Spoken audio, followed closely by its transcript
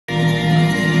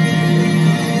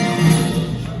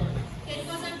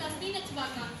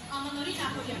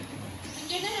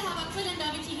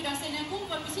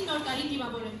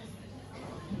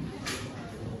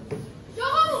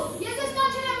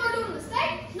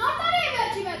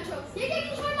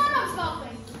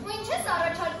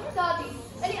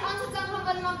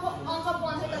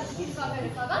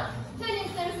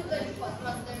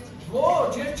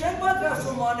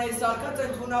էի սարքած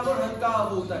այդ խունավոր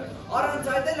հնդկահավուտը։ Առանց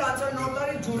այդ էլ անցյալ նոր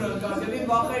տարի ջուրը ընկավ եւ իմ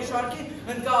վախայի շարքի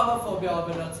հնդկահավաֆոբիա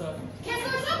ավելացավ։ Քեզ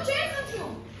օրժամ չէի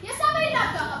խնդրում։ Ես ավելի լավ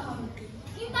գաղափարում։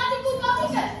 Իմ տատիկ ու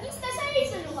պապիկը ինձ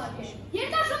տեսայից են ուղարկել։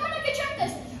 Երկար ժամանակ է չեմ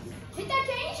տեսել։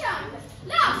 Հետաքրքիր ինչ է այնտեղ։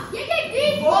 Լավ, եկեք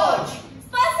դիպ։ Ոչ։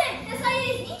 Սպասեք,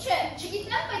 տեսայից ինչ է։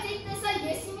 Չգիտեմ, բայց այդ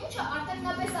տեսայեսին ինչը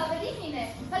արտակնապես ավելի հին է,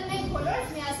 բայց մենք բոլորս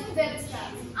միասին վերց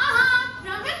գած։ Ահա,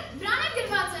 վրան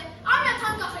գրված է։ Արմեն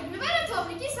թան կախեք նվերը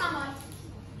թողնիկիս համար։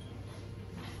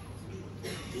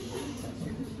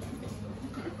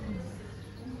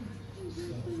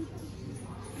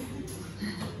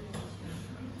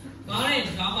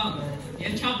 Բարև, Գավակ,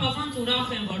 և չափազանց ուրախ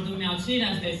եմ, որ դու միացրիր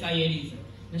այս տեսայերիցը։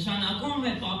 Նշանակում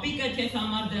է պապիկը քեզ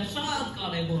համար դեռ շատ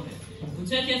կարևոր է։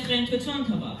 Գուցե քեզ խենթություն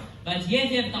թվա, բայց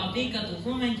ես և տատիկը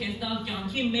ուզում են քեզ տալ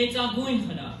կյանքի մեծագույն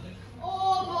խրախտ։ Օ,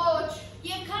 ոչ,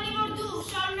 և քանի որ դու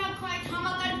շարունակ քո այդ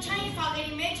համակարգչային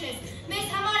խաղերի մեջ ես, մեզ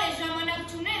համար այս ժամանակ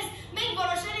չունես, մենք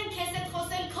որոշել ենք քեզ հետ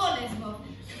խոսել քո լեզվով։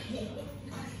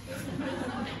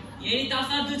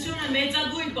 Երիտասարդությունը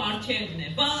մեծագույն պարգևն է,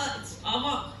 բայց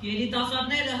ահա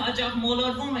երիտասարդները հաճախ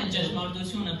մոլորվում են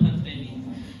ճշմարտությունը փնտրելիս։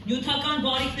 Նյութական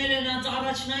բարիքները նրանց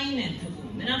առաջնային են թվում,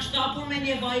 նրանք շտապում են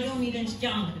և այրում իրենց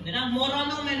կյանքը, նրանք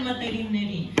մոռանում են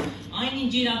մտերիմներին,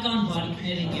 այնինչ իրական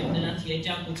բարիքներ են և նրանց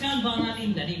երջանկության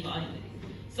բանալին լրիվ այլերի։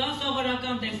 Սա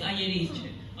սովորական տեսայերից չէ,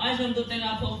 այժմ դու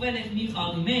տեղափոխվել ես մի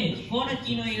խաղի մեջ, որը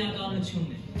կինոիրականություն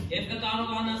է, և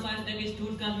կկարողանաս այստեղից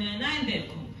դուրս գալ միայն այն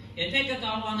դեպքում, եթե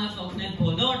կկարողանաս օգնել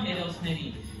բոլոր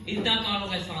հերոսներին, իսկ դա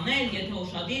կարող ես անել, եթե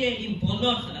ուշադիր ես իմ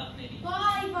բոլոր խրատներին։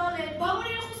 Վայ, Վալեր, բա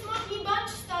որ երախուս մոտ մի բան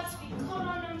չստացվի,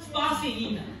 քորանամ։ Սպասի,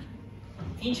 Նինա,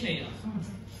 ինչ էի ասում։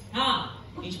 Հա,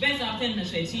 ինչպես արդեն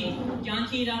նշեցի,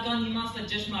 կյանքի իրական իմաստը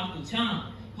ճշմարտության,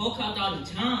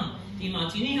 հոգատարության,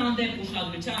 դիմացինի հանդեպ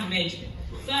ուշադրության մեջ է։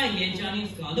 Սա է երջանից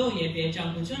գալու և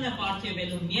երջանկությունը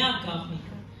պարգևելու միակ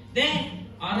գաղտնիքը։ Դե,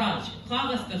 առաջ,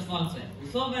 խաղը սկսված է,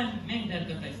 հուսով եմ, մենք դեռ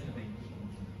կտեսնվենք։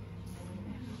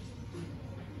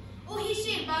 Ու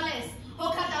հիշիր, Վալես,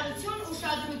 հոգատարություն,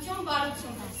 ուշադրություն,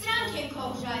 բարություն, սրանք են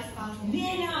քո ուժը այս խաղում։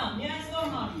 Նինա, մի այսօր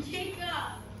մարդ։ Եկա։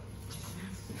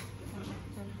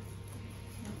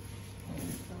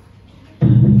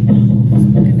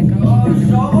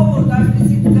 Ժողովուրդ,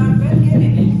 այսպիսի դրան պետք է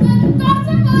լինի։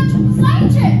 Կարծեմ ոչ, սա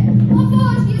ինչ է։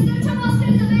 Ոչ, ես դեռ չեմ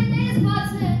ասել դվերներս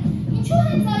բացել։ Ինչու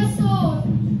հենց այսօր։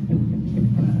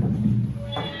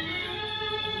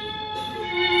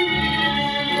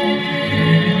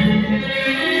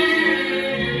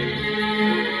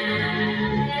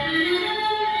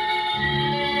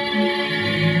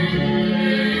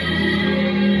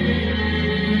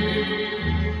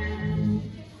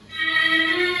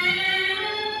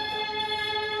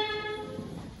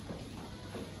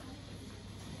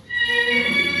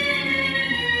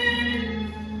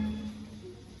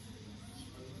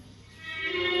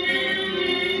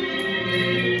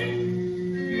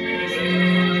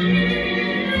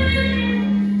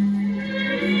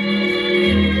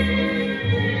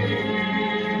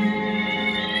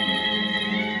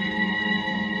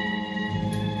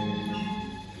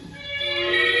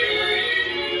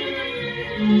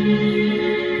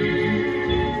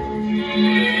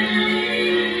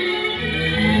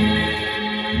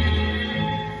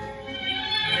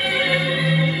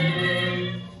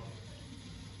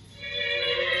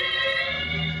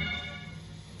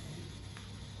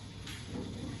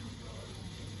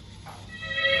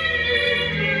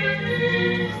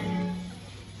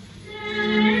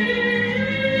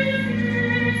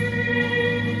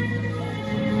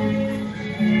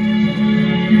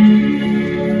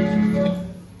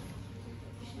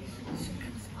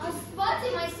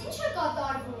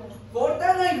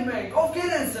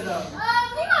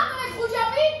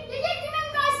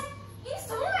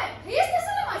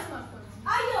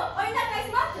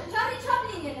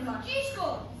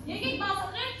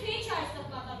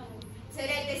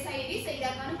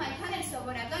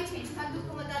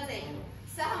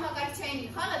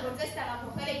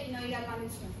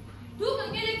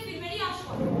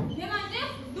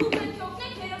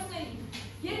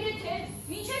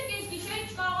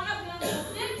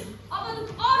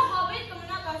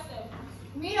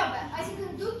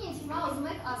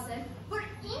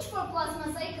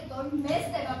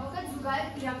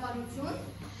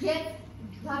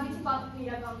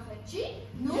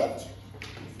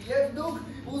 Եվ դուք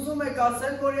ուզում եք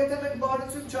ասել, որ եթե մենք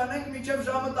բարություն չանենք մինչև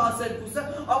ժամը 12-ը,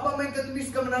 ապա մենք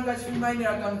միշտ կմնանք այս ֆիլմային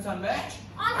իրականության մեջ։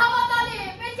 Անհավատալի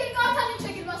է, պետք է կարդալ ինչ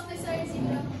է գրված տեսայեցի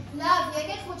վրա։ Լավ,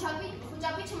 եկեք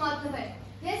խոճապի չմատնվեք։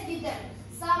 Ես գիտեմ,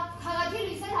 սա քաղաքի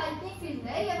լույսեր հայտնի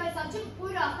ֆիլմն է եւ այս արջին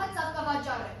ույր աղքատ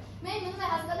ծաղկավաճառ է։ Մենք ուզում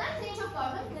ենք հասկանալ, թե ինչով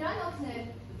կարող ենք նրան օգնել։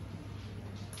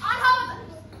 Անհավատ։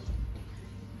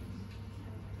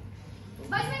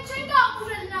 Բայց մենք չենք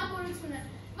ապուրել նրա կորությունը։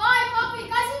 Վայ, պապիկ,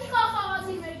 այս ինչ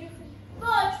խաղացի մեր գյուղին։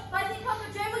 Ոչ, բայց ինքան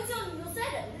ջերմությունն ու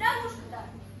սերը նրա ուշ կտա։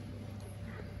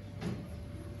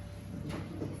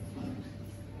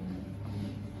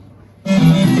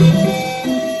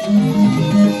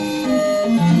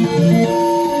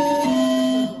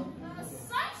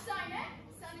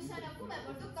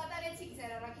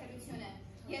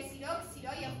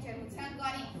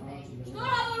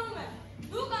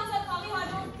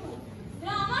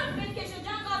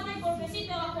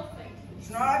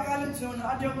 Շնորհակալություն,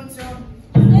 հաջողություն։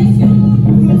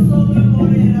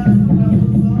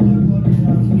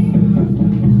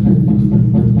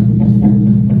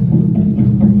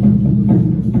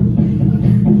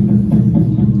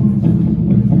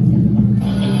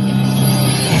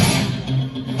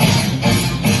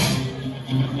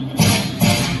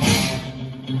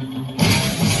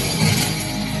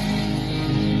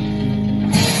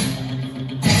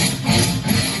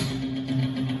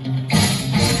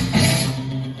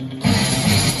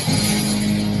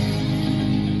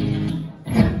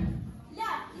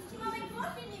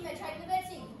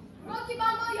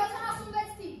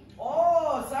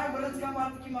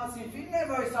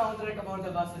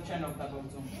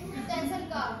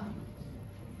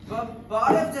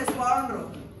 Բարև ձեզ, պարոն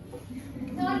Ռոք։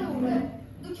 Նա լուր է,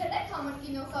 դուք եք համր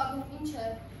կինո խաղում, ինչ է։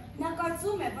 Նա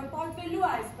կարծում է, որ պարտվելու է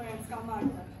այս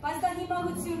բրենցկամարտը, բայց դա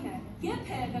հիմարություն է, երբ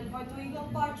է եղել, որ դու իգով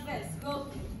պարտվես,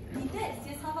 գիտես,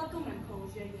 ես հավատում եմ քո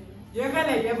ուժերին։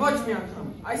 Եղել է և ոչ մի անգամ,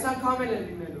 այս անգամ էլ է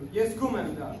լինելու, ես զգում եմ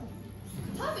դա։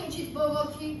 Թավ ինչից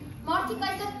բողոքի, մարդիկ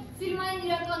այդտեղ ֆիլմային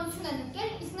իրականություն են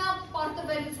ընկել, իսկ նա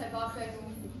պարտվելուց է վախենում։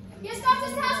 Ես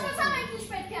կարծես թե հասկացամ ենք ինչ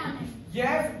պետք է անենք։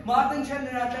 Եվ մարդն չէ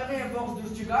նրա տեղը և ողջ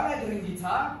դուրս չգալ այդ ռինգից,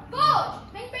 հա։ Ոչ,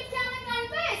 մենք պետք է անենք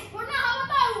այնպես, որ նա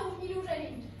հավատա իր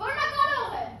ուժերին, որ նա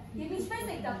կարող է։ Եվ ինչպես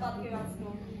եք դա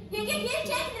պատկերացնում։ Եկեք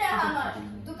երգենք նրա համար։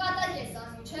 Դու կատակ ես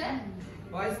անում, չէ։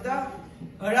 Բայց դա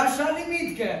հրաշալի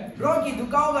միտք է։ Ռոկի, դու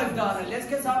կարող ես դա անել, ես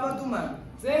քեզ հավատում եմ։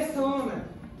 Ձեզ թվում է,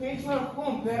 թե ինչ-որ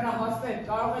խումբ վերահասվել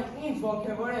կարող եք ինձ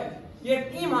ոգևորել, և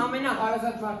իմ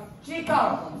ամենահարազատ մարդ չի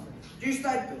կարող ասել։ Ճիշտ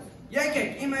այդպես։ Եկեք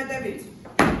իմ հետևից։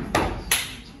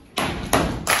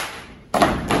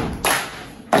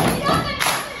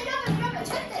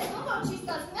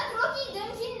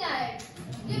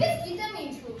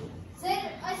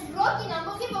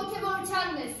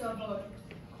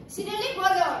 Սիրելի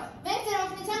բոլոր, մենք ձեր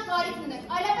օգնության կարիք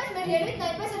ունենք, այլապես մեր երևույթն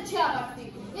այդպես չի ավարտվի։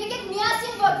 Եկեք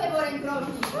միասին ոգևորենք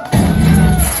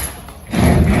Ռոկին։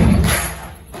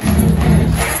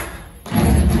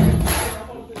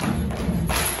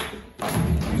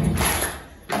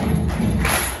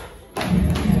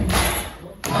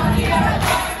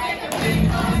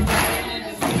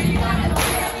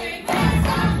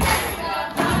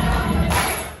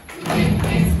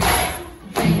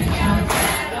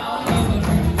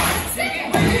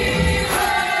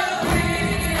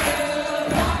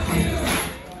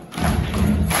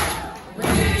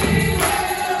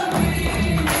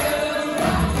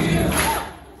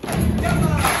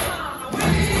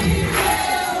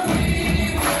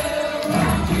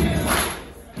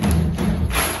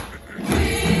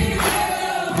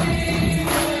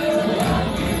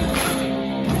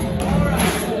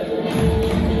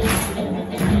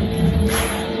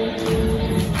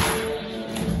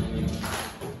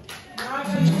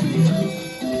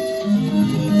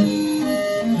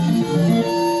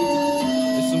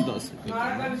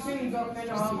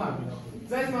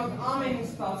 Ձեզ մոտ ամեն ինչ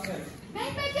ստացել։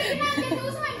 Մենք պետք է գնանք, եթե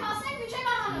ուզում ենք հասնենք մինչև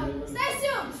աղանով։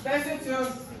 Ստեսություն։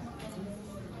 Ստեսություն։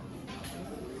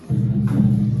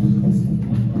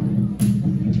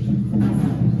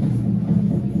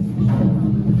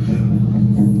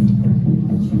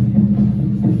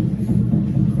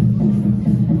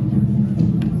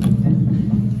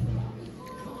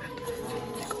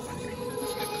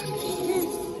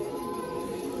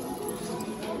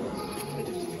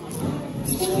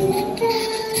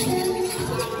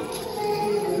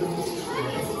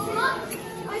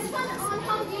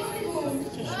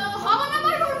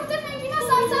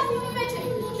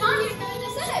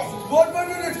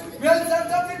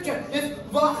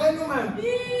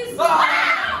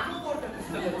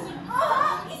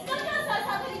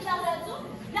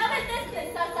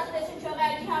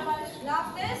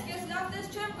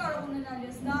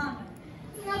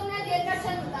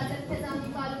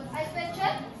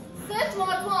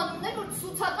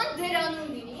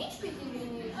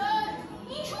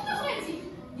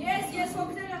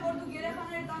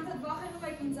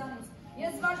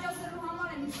 Ես վարժասելու համար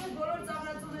եմ իշխել բոլոր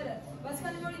ծաղրածուները, բայց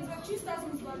քանի որ ինձ ոչ չի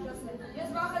ստացվում վարժասել, ես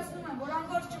վախեցնում եմ, որ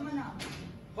անգործ չմնա։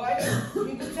 Բայց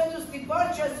ինքնության դու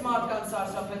ստիպված չես մարդկանց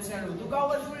սարսափեցնելու, դու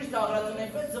կարող ես ուրիշ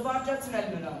զաղրացուների պես զվարճացնել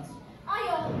նրանց։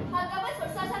 Այո, հատկապես որ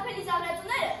սարսափելի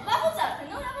զաղրացուները վաղուց արդեն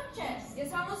նորամուտ չեն։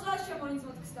 Ես համոզված չեմ, որ ինձ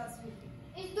մոտ կստացվի։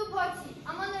 Իսկ դու փորձի,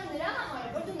 ամանոր նրան համար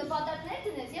է, որ դու նպատակներ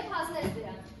դնես և հասնես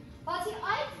դրանց։ Բացի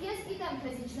այդ, ես գիտեմ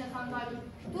քեզ ինչն է խանգարում։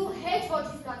 Դու հեչ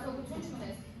ոչի զգացողություն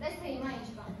չունես։ Տես թե հիմա ինչ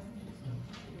կա։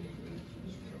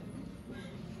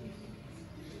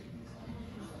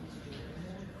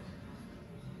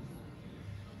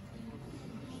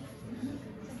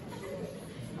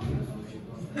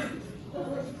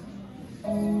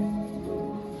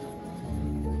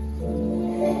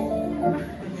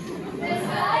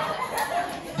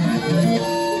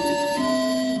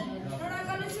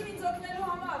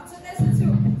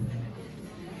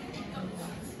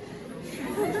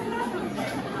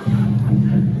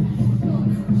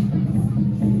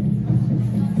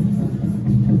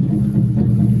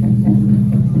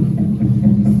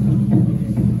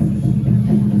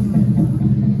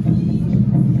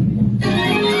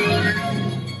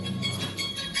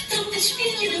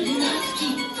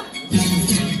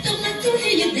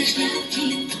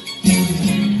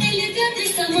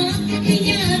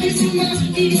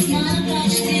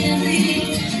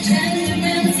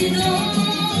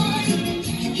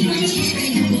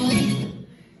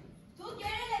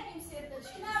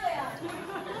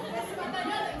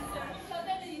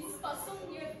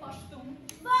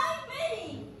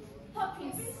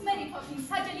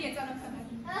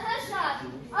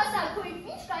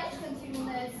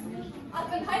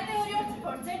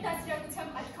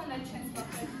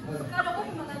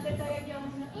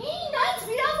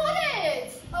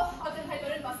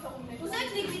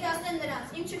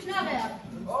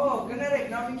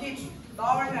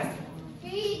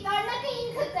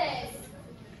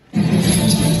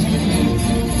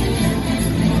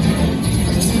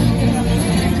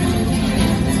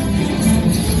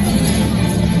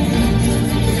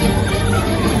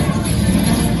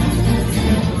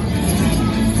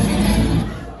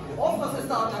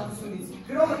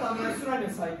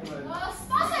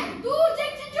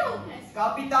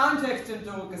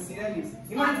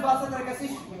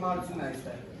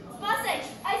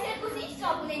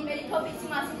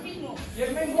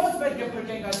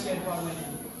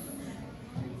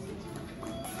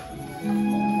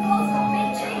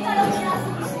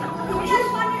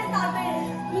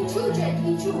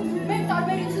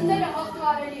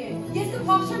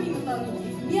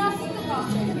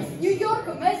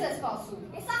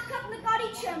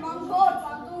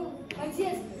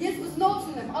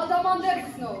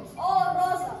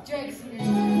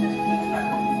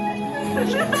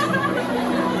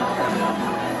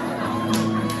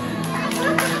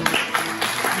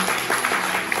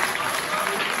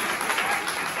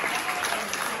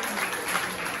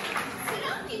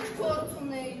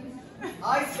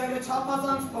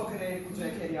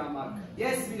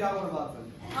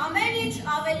 Ամեն ինչ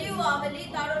ավելի ու ավելի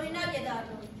տարօրինակ է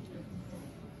դառնում։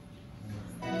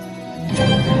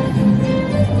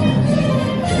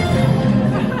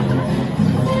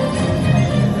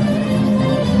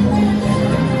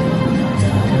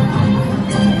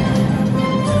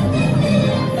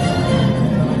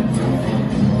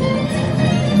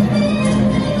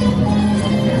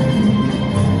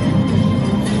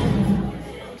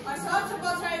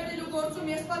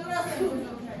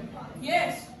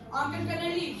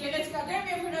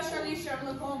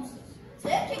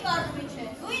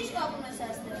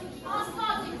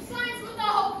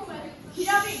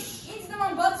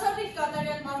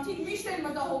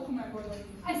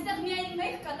 Այստեղ միայն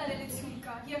մեկ կատարելություն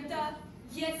կա, և դա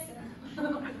ես եմ։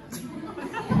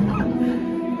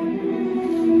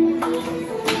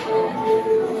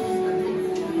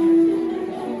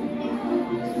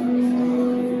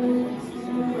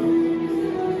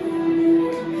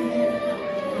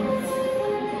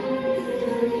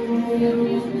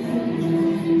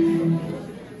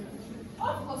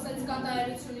 Ով խոսեց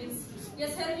կատարելությունից,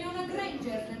 ես Հերմիոնը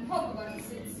Գրեյնջերն եմ,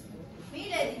 Հոգվարցից։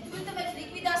 Միլեդի, թույլ տվեք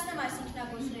լիկվիդացնեմ այս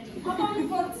ինքնագործներին։ Հապա մի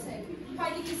փորձեք,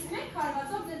 հայդիկից մեկ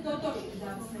հարվածով ձեզ դոտորի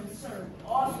կդարձնեմ, սր։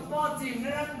 Աստված իմ,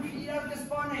 նրանք իրար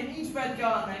կսպանեն, ինչ պետք է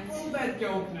անենք, ում պետք է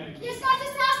օգնենք։ Ես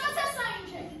կարծես թե հասկացա սա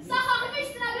ինչ է։ Սա խաղի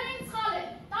ծրագրերին սխալ է։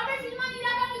 Տարբեր ֆիլմային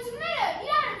իրականությունները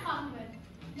իրար են խախտվել։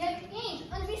 Եվ ինչ,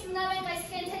 ընդմիշտ մնալու այս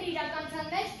քենթերի իրականության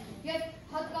մեջ եւ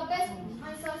հատկապես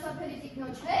այն սարսափելի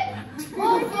տիկնոջ հետ։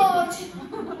 Ո՞վ ոչ։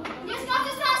 Ես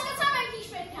կարծես թե հասկացա մենք ինչ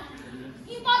պետք է անենք։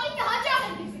 Իմ պատիկը հաճախ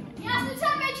է դիպի։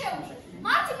 Միասնության մեջ է ուժը։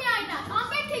 Մարդը միայն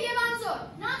անպետք է եւ անզոր։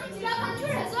 Նրանց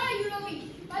իրականությունը զորը յուրովի։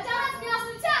 Բայց առանց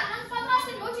միասնության նրանք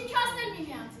պատրաստ են ոչնչացնել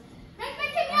միմյանց։ Մենք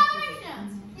պետք է միավորենք նրանց։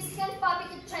 Իսկ հենց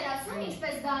պատիկը չէր ասում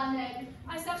ինչպես դա անել։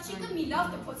 Այս աղջիկը մի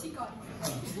լավ դպոցի կար։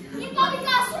 Իմ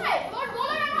պապիկը ասում է, որ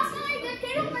բոլոր անհասկանալի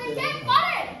դեպքերում պետք է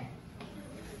պարել։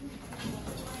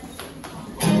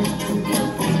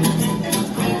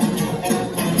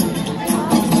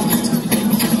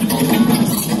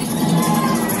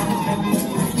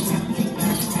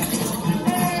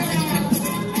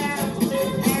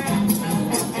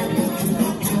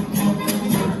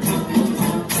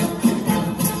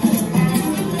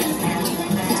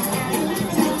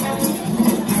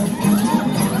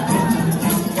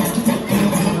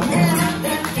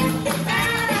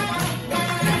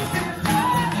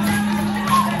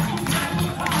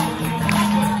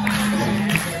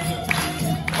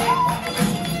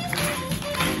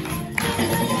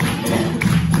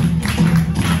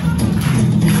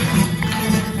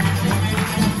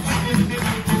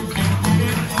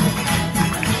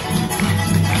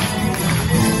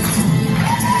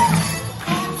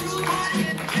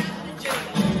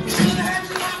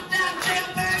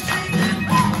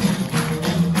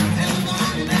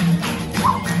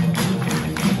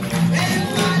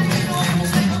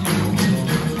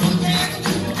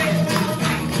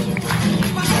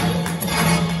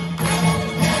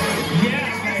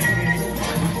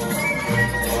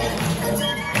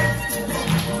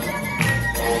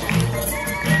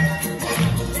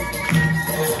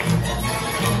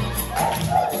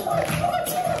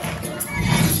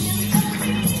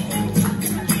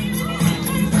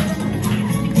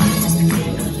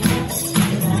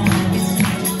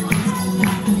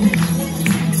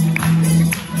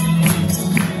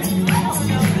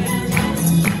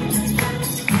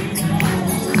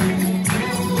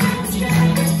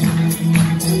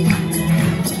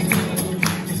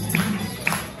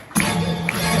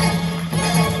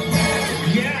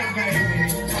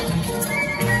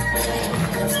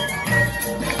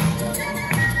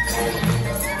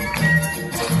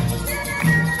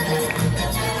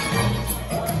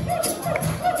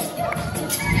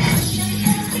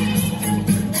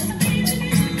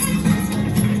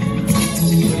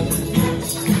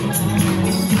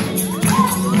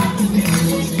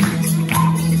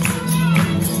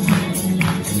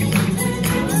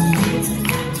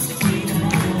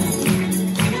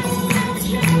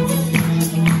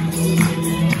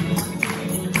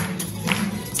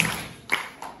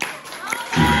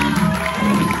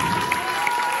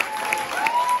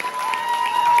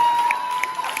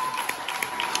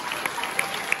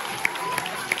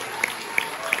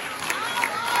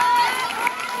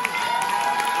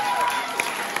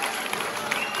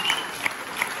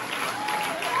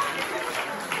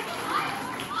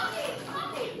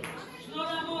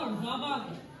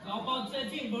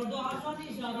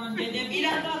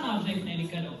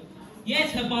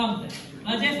 Ես հպարտ եմ,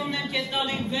 բայց ես ունեմ կեզ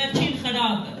տալին վերջին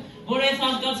խրատը, որ ես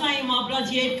հասկացա իմ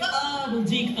ապրած երկար ու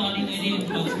ձիգ տարիների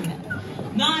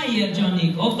ընթացքում։ Նա է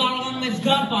երջանիկ, ով կարողանում է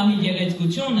զգալ պահի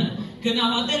գեղեցկությունը,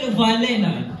 գնահատել ու վայելել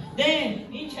այն։ Դե,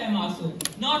 ինչ եմ ասում,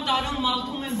 նոր տարում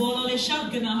մաղթում եմ բոլորը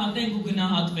շատ գնահատենք ու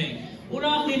գնահատվենք։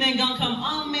 Ուրախ լինենք անգամ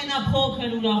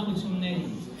ամենափոքր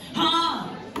ուրախություններից։ Հա,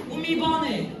 ու մի բան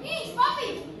է։ Ինչ,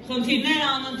 պապի։ Խնդիրները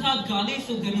անընդհատ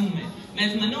գալիս ու գնում են։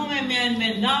 Մեզ մնում է միայն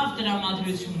մեր լավ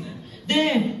տրամադրությունը։ Դե,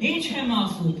 ինչ եմ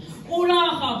ասում,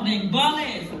 ուրախ ապրենք,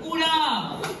 բալես,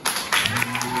 ուրախ։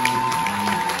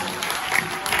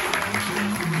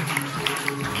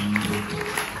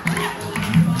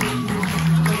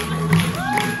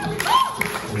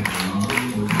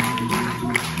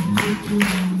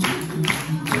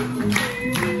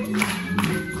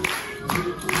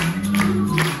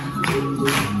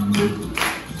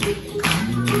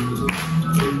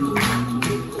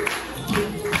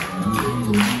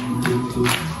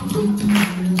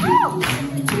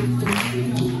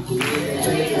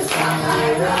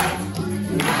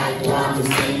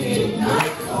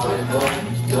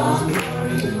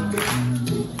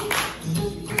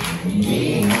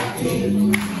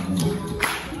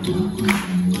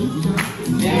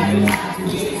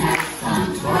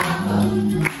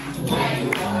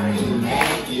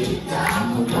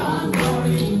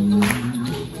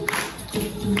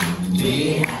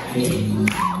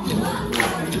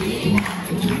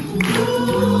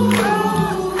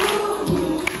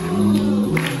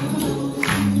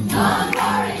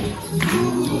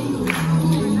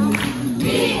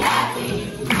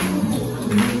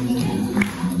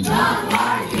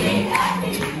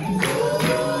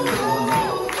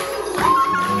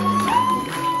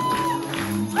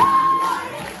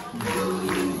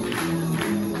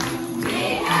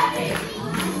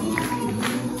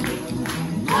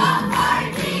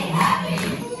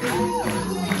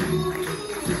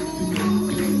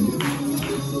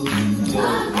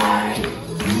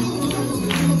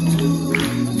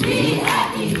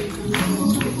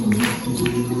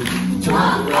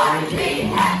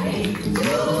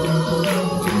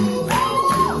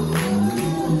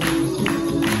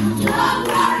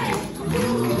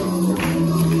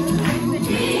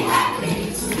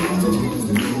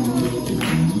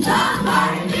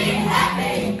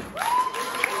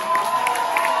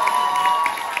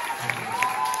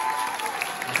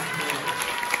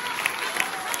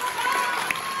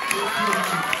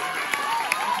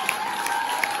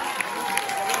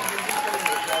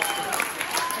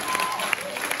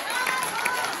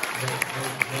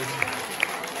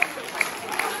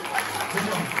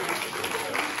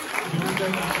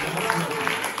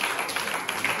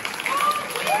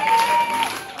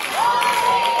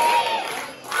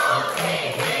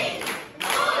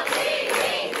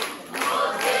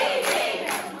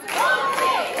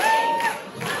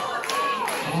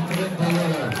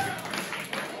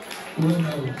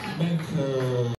 Մենք